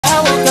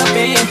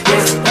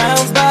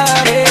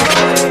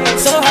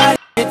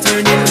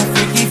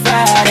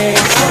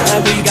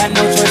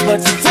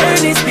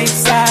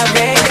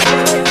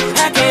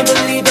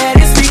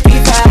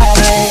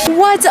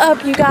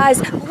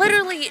guys,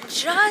 literally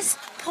just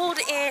pulled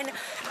in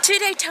to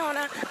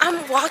Daytona.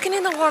 I'm walking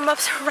in the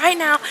warm-ups right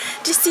now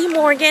to see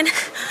Morgan.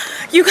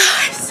 You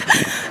guys,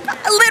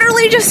 I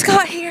literally just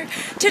got here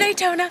to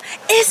Daytona.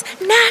 It's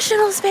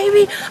Nationals,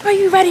 baby. Are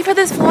you ready for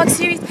this vlog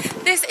series?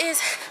 This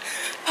is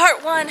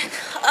part one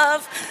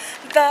of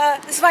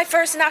this is my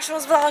first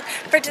Nationals vlog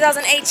for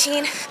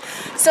 2018.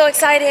 So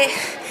excited.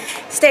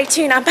 Stay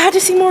tuned. I'm about to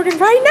see Morgan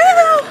right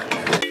now.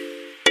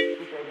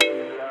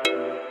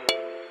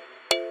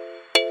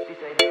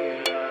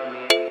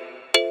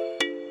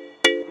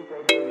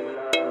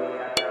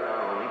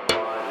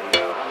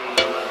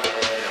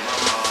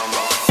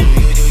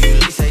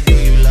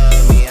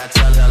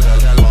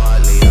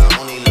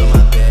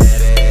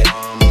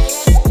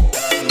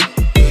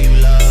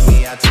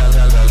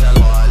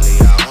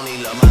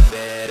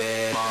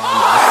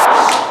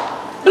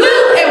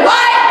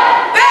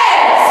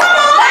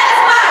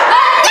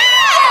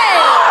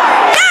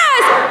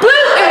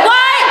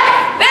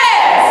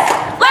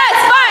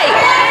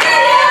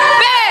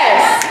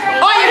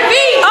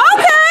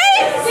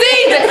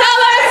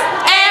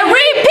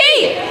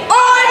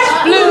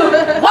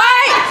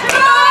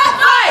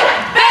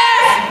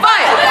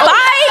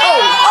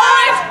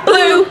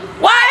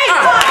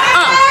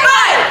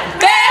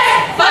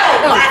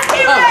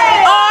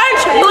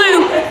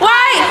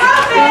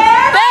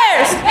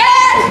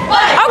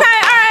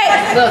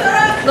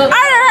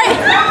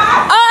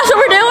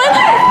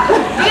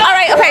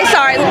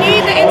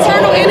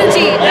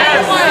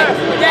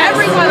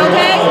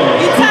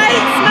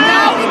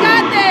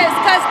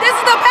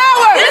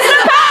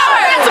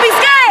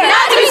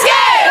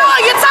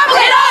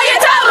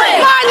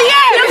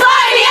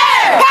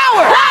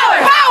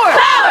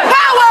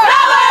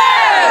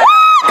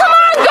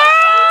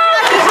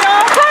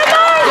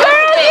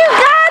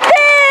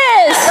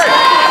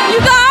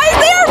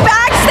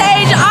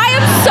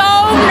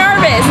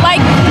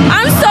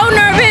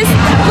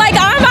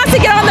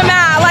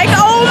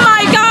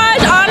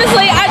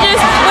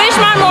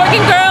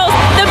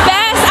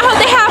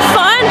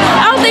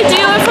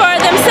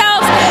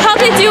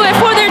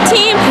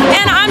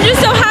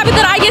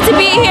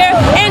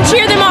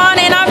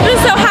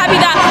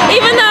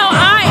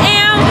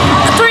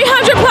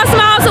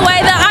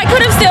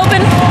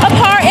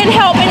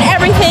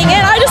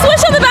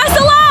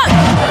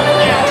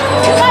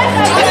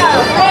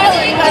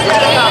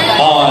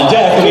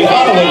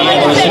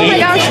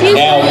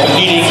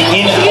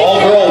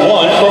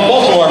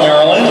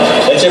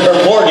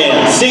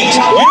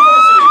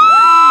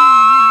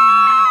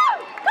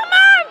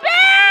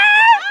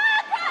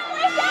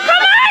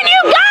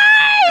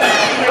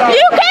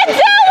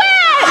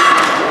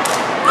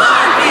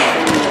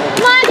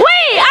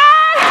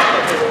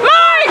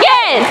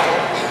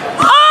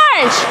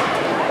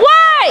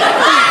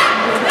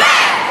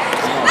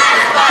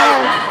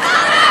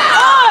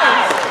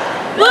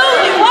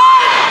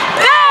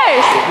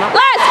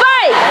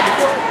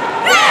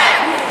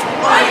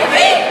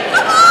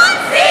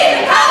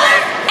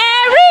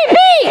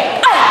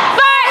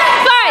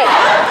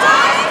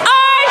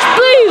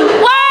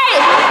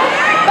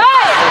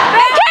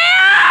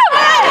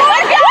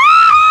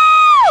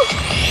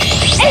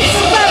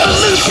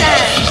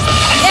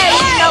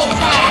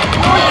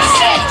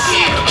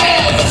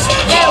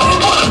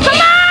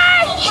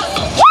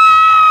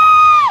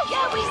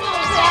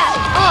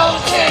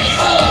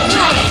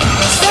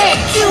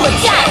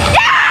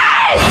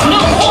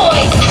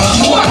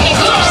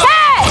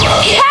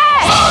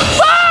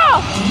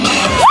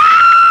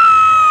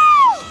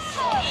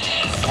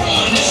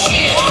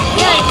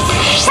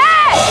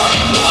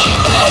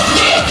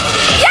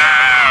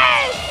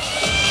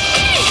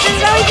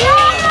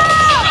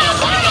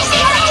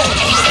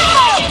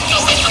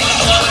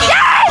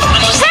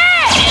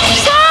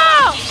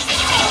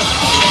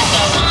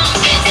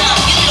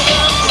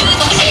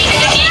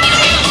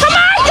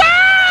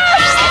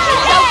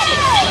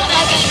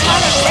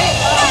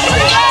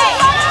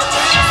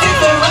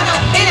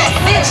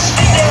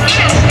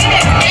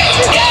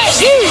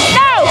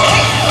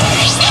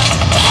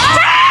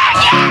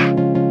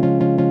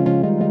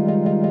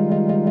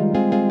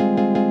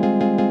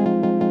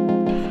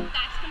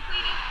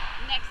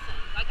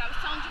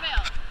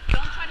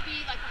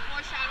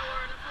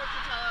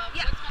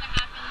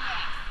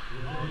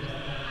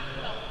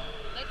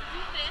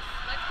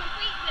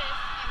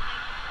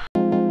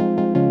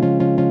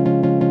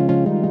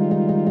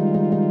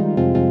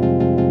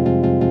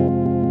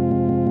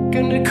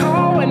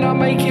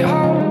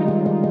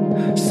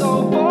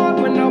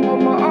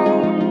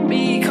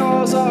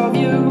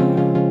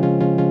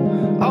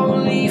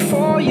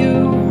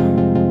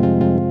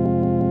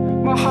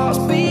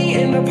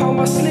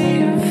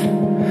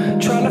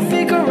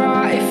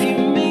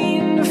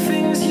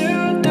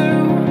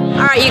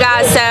 Alright, you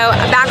guys, so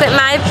I'm back with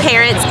my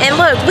parents, and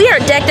look, we are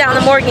decked out in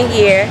the Morgan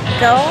gear.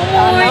 Go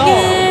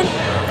Morgan!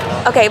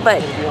 Okay, but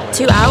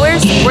 2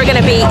 hours, we're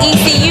gonna be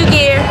ECU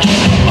gear.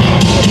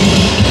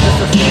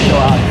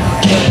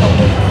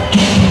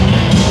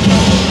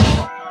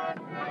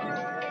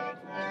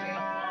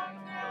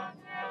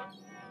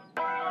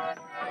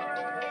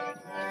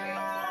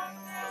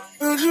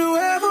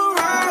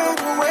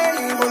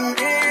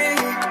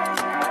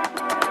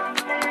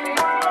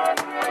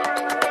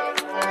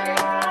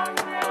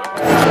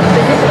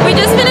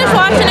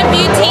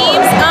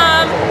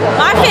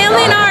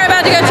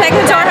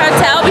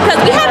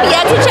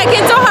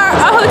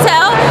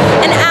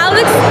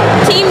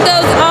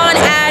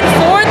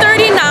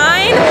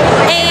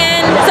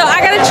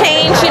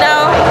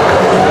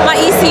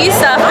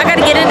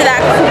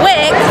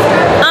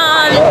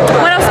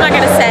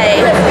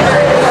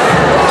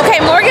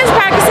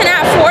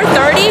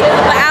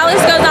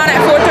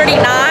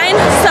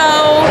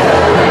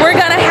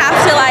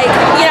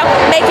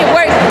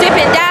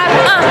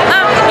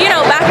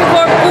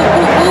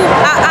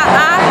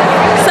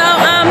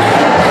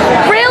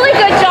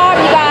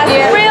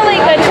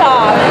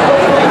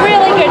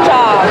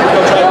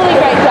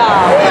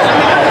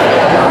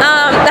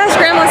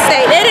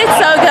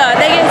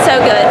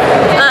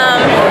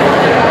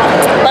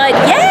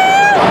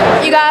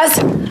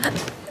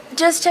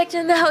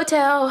 in the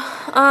hotel.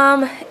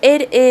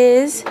 It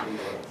is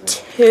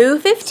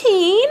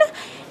 2:15,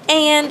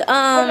 and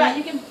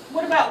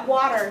What about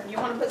water? You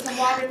want to put some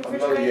water in the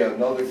refrigerator?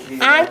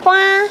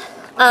 aqua.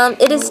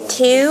 It is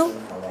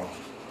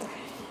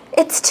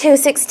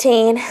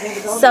 2:16.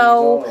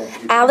 So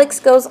Alex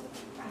goes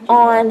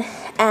on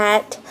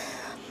at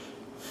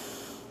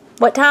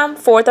what time?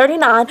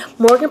 4:39.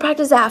 Morgan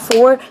practices at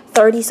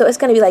 4:30. So it's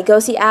gonna be like go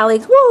see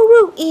Alex. Woo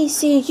woo.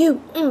 ECU.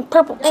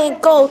 Purple and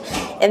gold.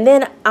 And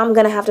then I'm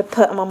gonna have to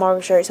put on my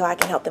Morgan shirt so I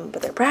can help them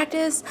with their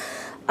practice.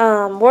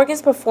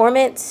 Morgan's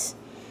performance.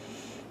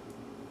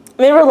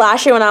 I remember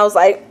last year when I was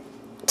like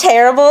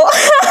terrible.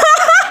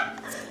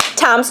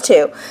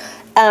 ×2.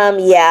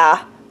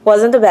 Yeah,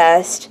 wasn't the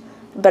best,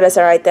 but it's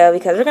alright though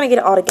because we're gonna get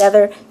it all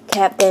together.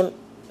 Captain,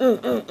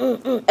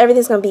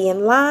 everything's gonna be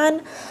in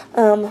line.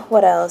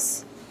 What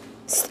else?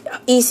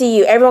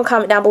 ECU. Everyone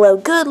comment down below.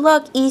 Good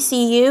luck,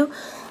 ECU.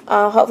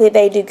 Hopefully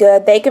they do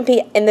good. They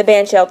compete in the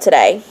band shell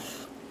today.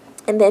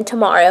 And then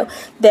tomorrow,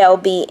 they'll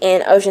be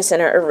in Ocean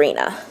Center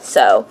Arena.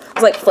 So,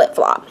 it's like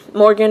flip-flop.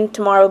 Morgan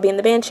tomorrow will be in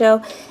the band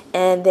show.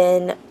 And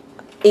then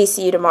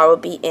ECU tomorrow will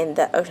be in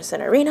the Ocean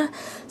Center Arena.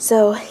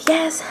 So,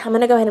 yes, I'm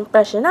going to go ahead and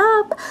freshen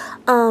up.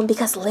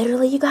 Because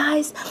literally, you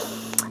guys,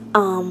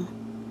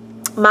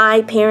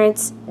 my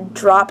parents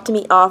dropped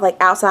me off, like,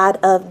 outside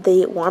of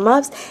the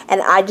warm-ups.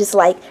 And I just,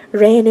 like,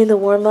 ran in the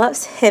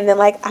warm-ups. And then,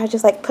 like, I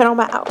just, like, put on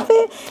my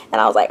outfit.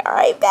 And I was like, all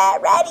right,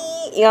 bad,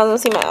 ready. You guys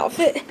want to see my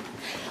outfit?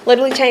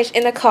 Literally changed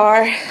in the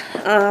car.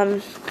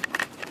 Been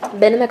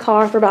in the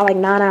car for about like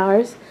 9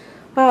 hours.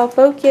 Wow,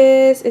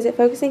 focus. Is it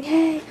focusing?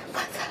 Hey,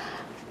 what's up?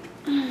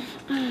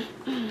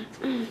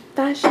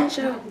 Fashion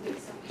show.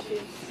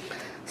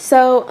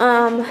 So,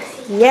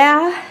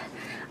 yeah.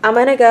 I'm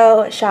gonna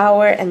go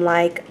shower and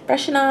like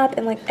freshen up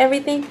and like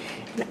everything.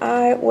 And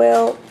I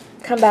will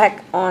come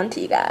back on to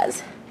you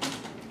guys.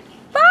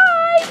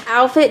 Bye!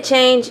 Outfit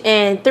change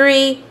in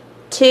 3,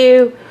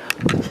 2,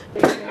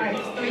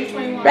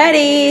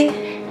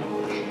 ready.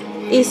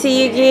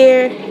 ECU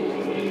gear,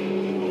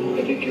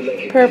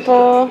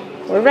 purple,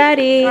 we're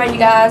ready. Alright you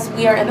guys,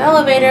 we are in the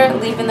elevator,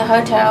 leaving the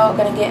hotel,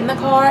 gonna get in the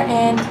car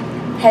and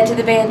head to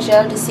the band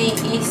show to see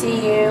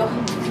ECU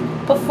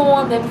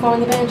perform. They're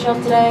performing the band show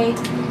today.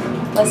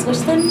 Let's wish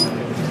them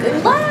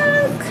good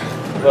luck.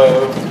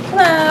 Hello.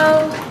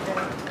 Hello.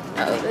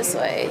 Oh, this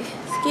way.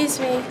 Excuse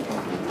me.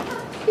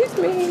 Excuse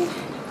me.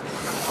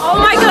 Oh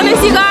my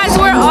goodness, you guys,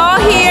 we're all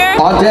here.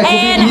 On deck will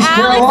be East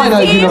Carolina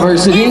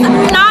University.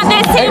 Not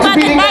this team, but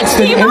the next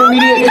team.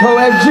 Intermediate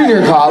Co-Ed Junior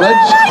College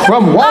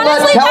from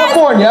Walnut, Honestly,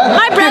 California.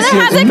 My brother This is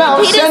hasn't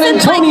Mount competed San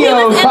since like he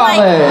Antonio was in College.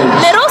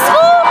 like middle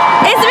school.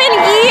 It's been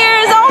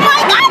years. Oh my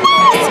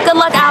goodness. Good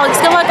luck,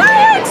 Alex. Good luck,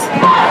 Alex. Come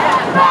on,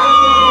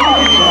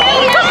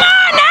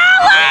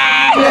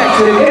 Alex.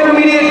 Next is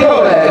Intermediate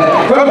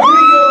Co-Ed from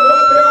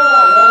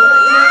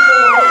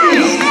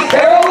East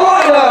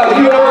Carolina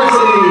University.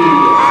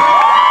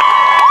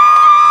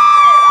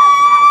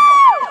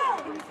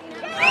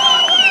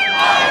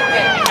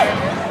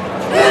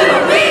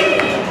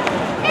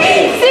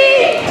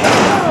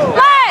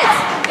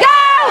 Let's go,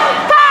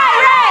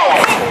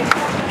 Pirates!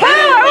 Who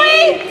are we?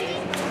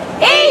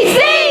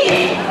 ECU!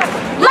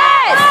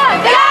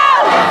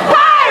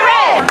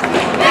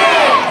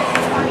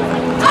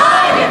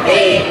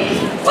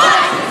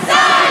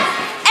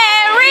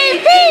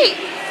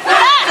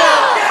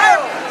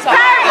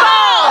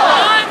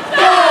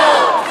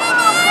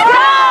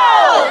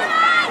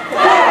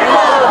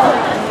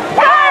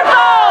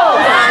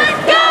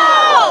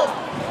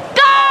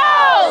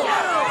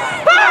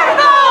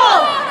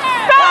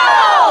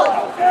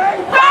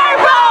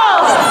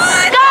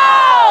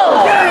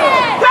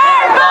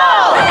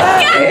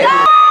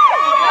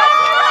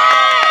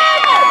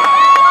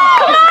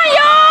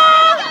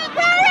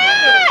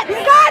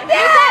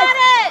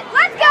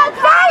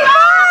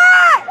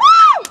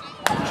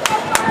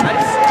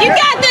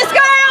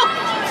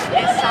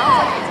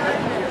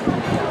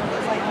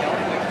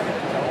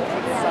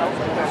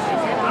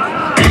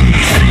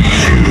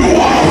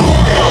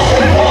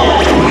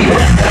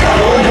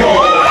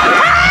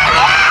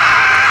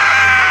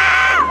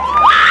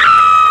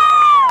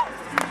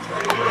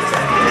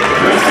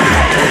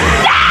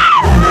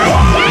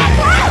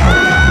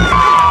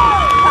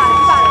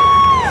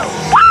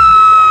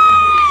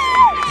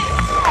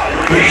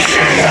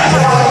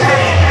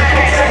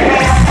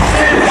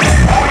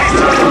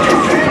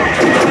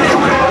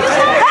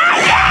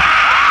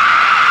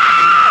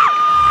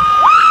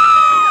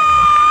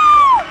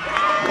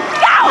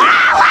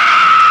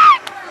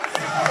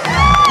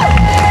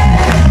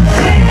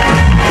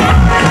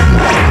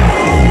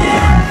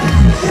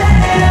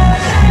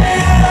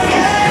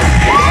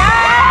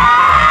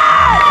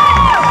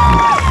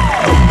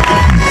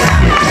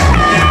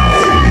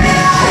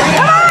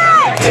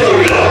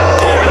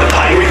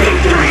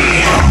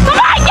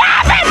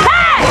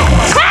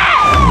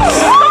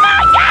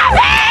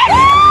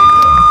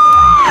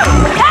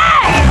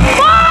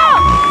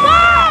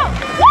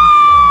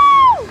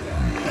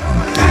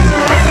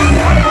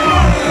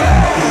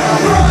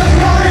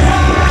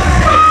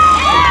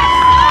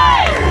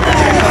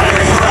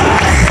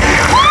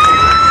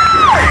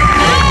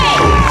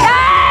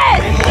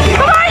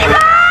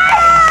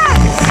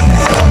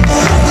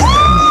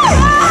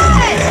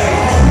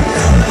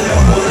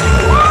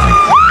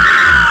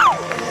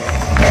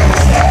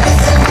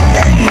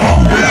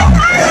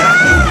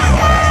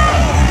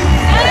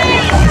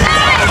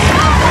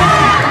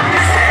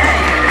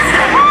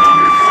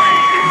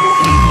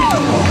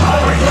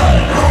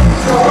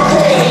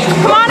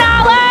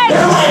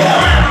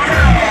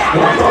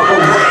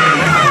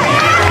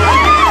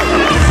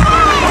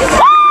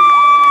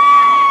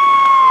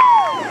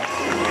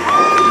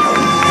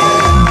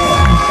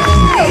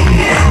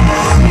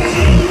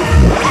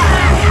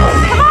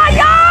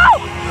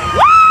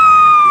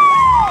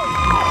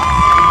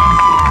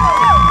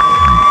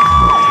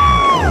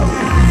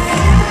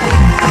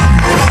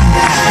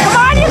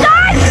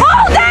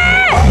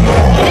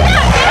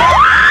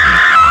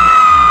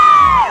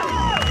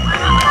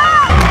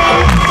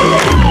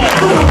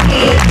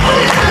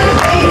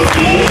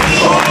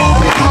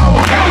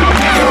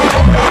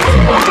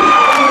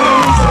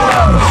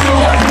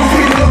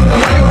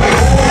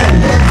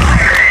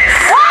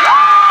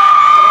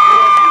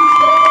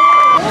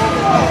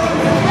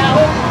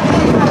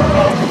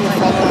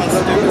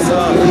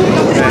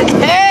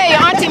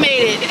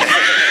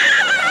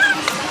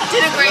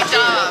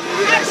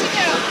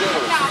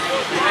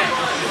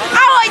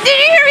 Oh, did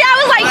you hear me? I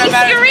was like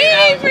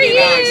screaming for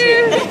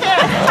you.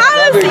 I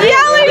was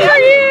yelling for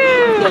you.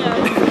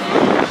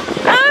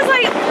 I was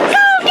like,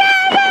 go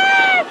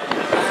Gavin!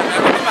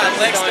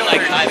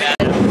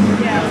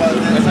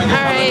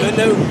 Alright.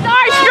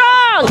 Start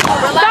strong!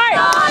 Start!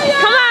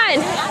 Come on! Come on!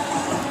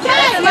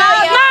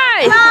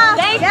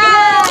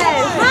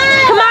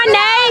 Come on,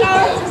 Nay!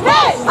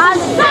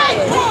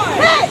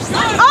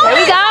 There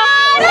we go!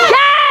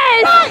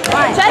 Yes!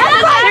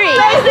 3.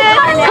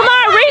 Come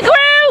on,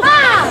 regroup!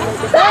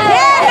 1,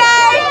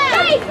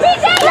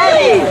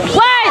 3,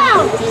 4.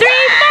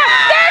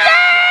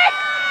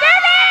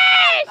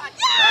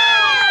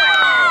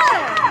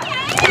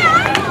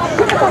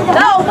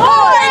 No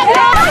more!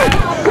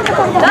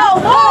 No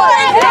more!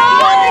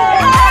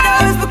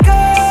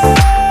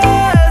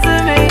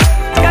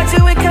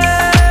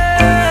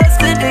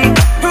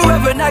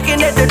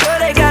 Knocking at the door,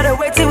 they gotta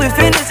wait till we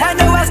finish. I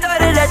know I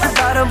started at the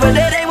bottom, but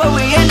that ain't what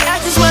we in. I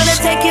just wanna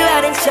take you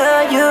out and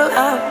show you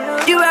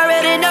up. You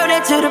already know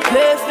that you're the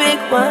perfect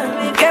one.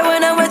 Girl,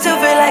 when I'm with you,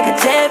 feel like a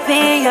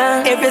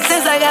champion. Ever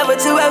since I got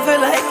with you, I feel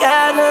like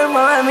I done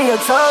won me a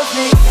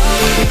trophy.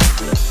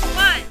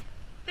 1,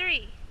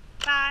 3,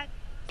 5,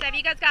 7.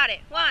 You guys got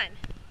it.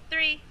 1,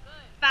 3,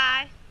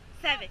 5,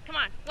 7. Come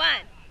on.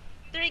 1,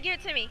 3. Give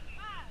it to me.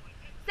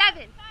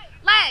 7.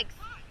 Legs.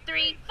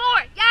 3,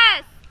 4.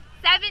 Yes.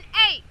 7,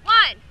 8,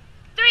 1,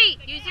 3,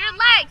 use your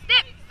legs,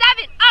 dip,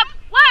 7, up,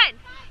 1,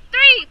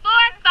 3, 4,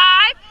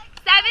 5,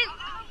 7,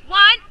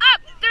 1,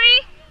 up,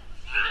 3.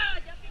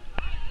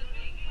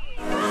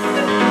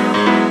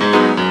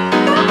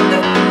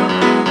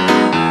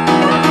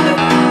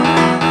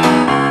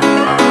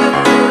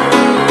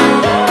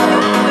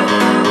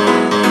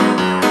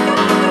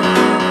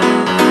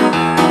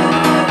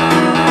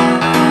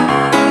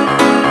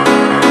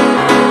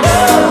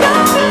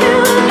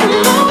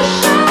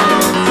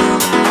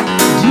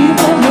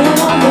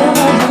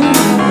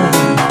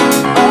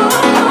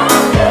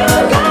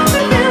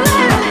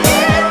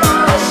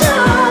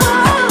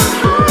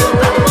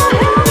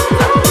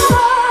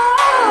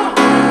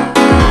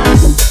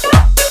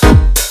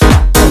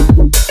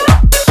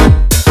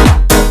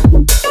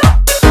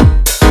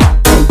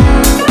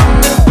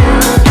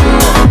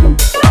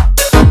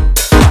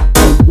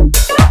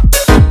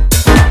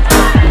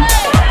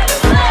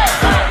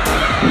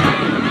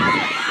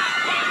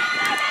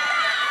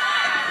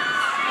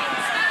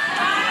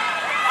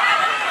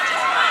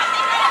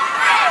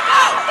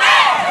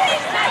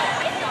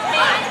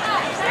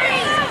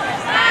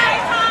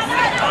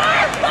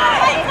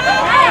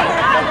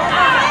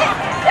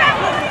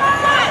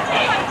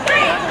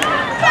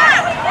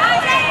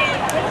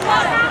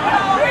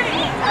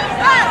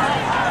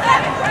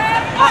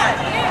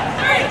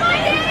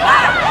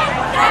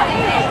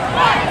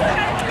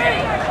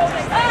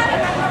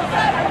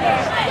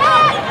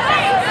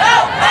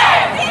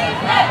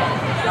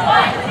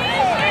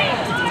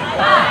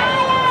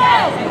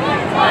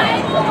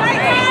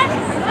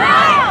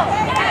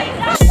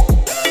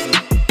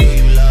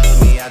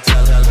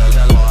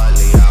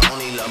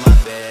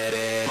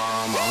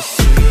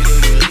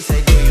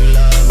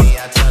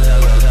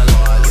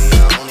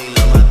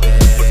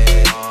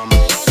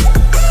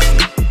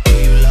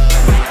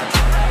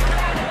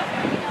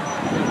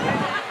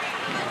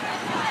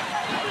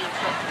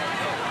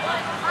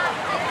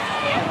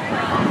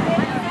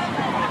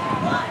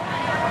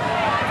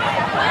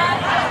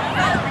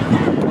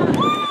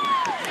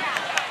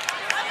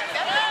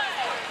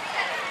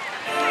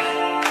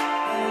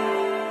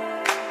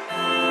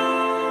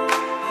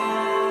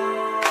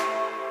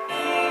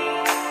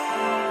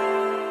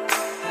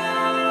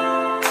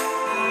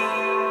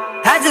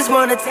 I just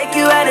wanna take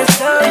you out and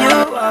show you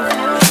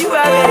off. You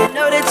already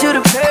know that you're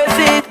the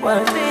perfect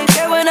one.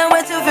 Girl, when I'm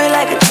with you, feel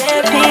like a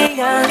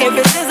champion.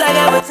 Ever since I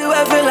got with you,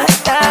 I feel like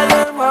I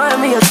done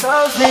won me a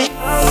trophy.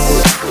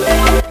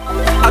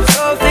 A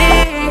trophy.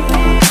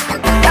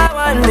 I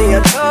won me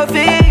a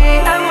trophy.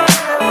 I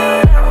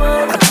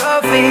won a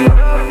trophy.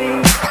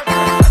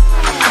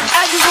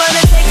 I just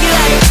wanna take you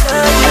out and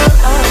show you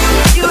off.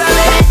 You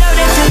already know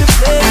that you're the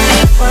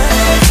perfect one.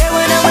 Girl,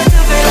 when I'm with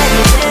you, feel like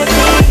a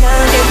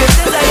champion. Ever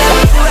since I got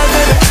with you, I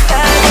feel like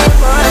I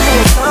done won me a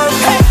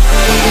trophy.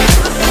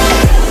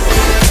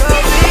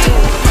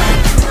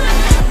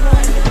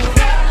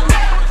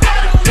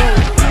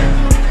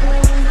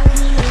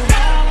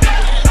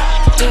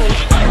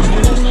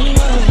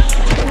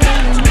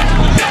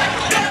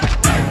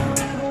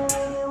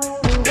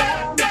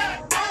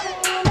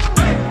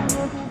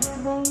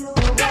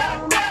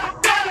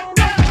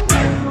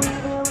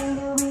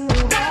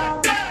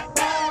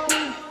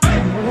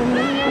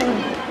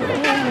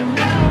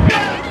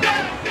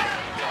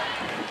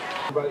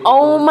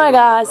 Oh my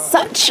god,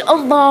 such a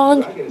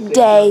long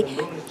day.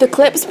 The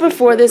clips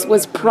before this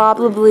was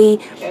probably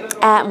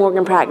at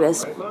Morgan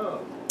practice.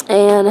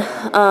 And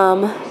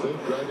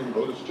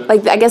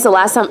like I guess the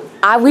last time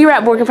we were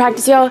at Morgan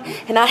practice, y'all,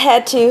 and I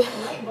had to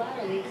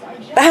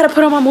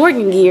put on my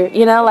Morgan gear,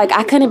 you know, like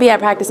I couldn't be at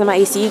practice in my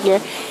ACU gear.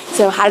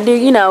 So I had to do,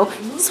 you know,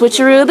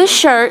 switcheroo the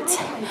shirt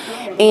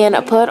and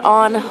put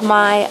on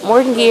my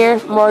Morgan gear.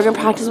 Morgan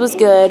practice was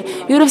good.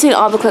 You would have seen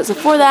all the clips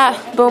before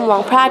that. Boom,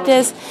 long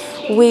practice.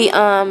 We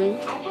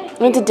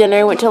went to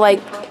dinner, went to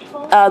like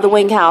the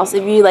Wing House.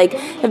 If you like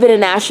have been to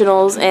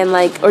Nationals and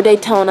like or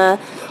Daytona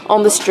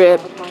on the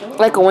Strip,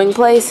 like a wing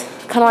place,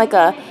 kind of like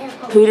a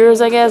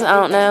Hooters, I guess. I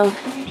don't know.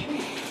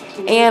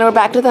 And we're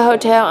back to the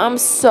hotel. I'm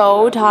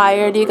so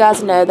tired. You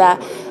guys know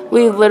that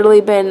we've literally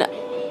been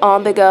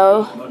on the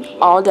go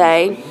all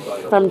day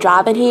from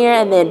driving here,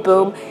 and then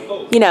boom,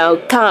 you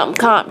know,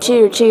 comp,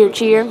 cheer.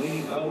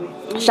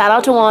 Shout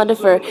out to Wanda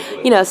for,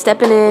 you know,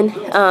 stepping in,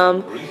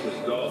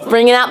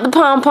 bringing out the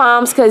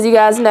pom-poms, because you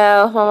guys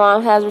know my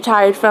mom has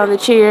retired from the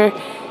cheer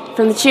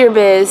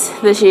biz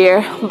this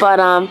year,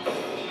 but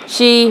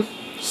she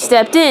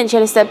stepped in. She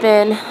had to step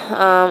in. It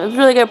was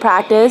really good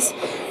practice.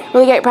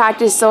 Really great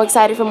practice. So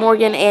excited for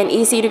Morgan and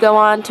ECU to go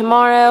on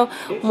tomorrow.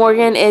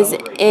 Morgan is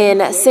in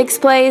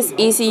 6th place.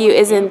 ECU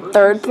is in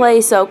 3rd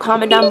place. So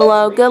comment down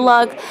below. Good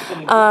luck,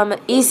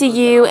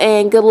 ECU,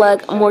 and good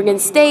luck, Morgan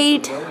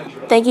State.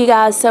 Thank you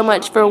guys so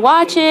much for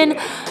watching.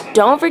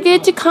 Don't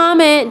forget to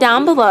comment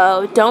down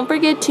below. Don't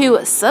forget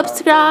to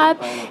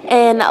subscribe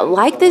and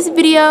like this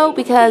video,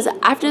 because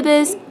after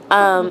this,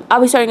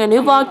 I'll be starting a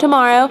new vlog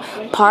tomorrow,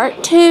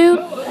 part 2.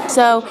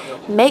 So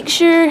make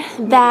sure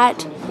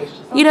that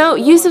you know,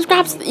 you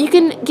subscribe so that you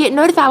can get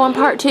notified when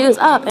part 2 is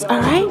up.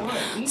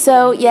 Alright?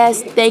 So,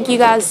 yes, thank you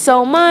guys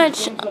so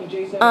much.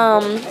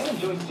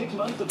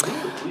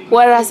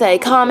 What did I say?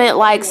 Comment,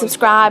 like,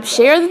 subscribe,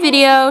 share the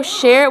video,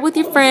 share it with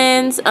your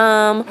friends.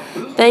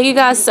 Thank you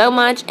guys so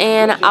much,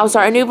 and I'll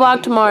start a new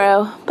vlog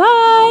tomorrow.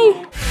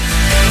 Bye!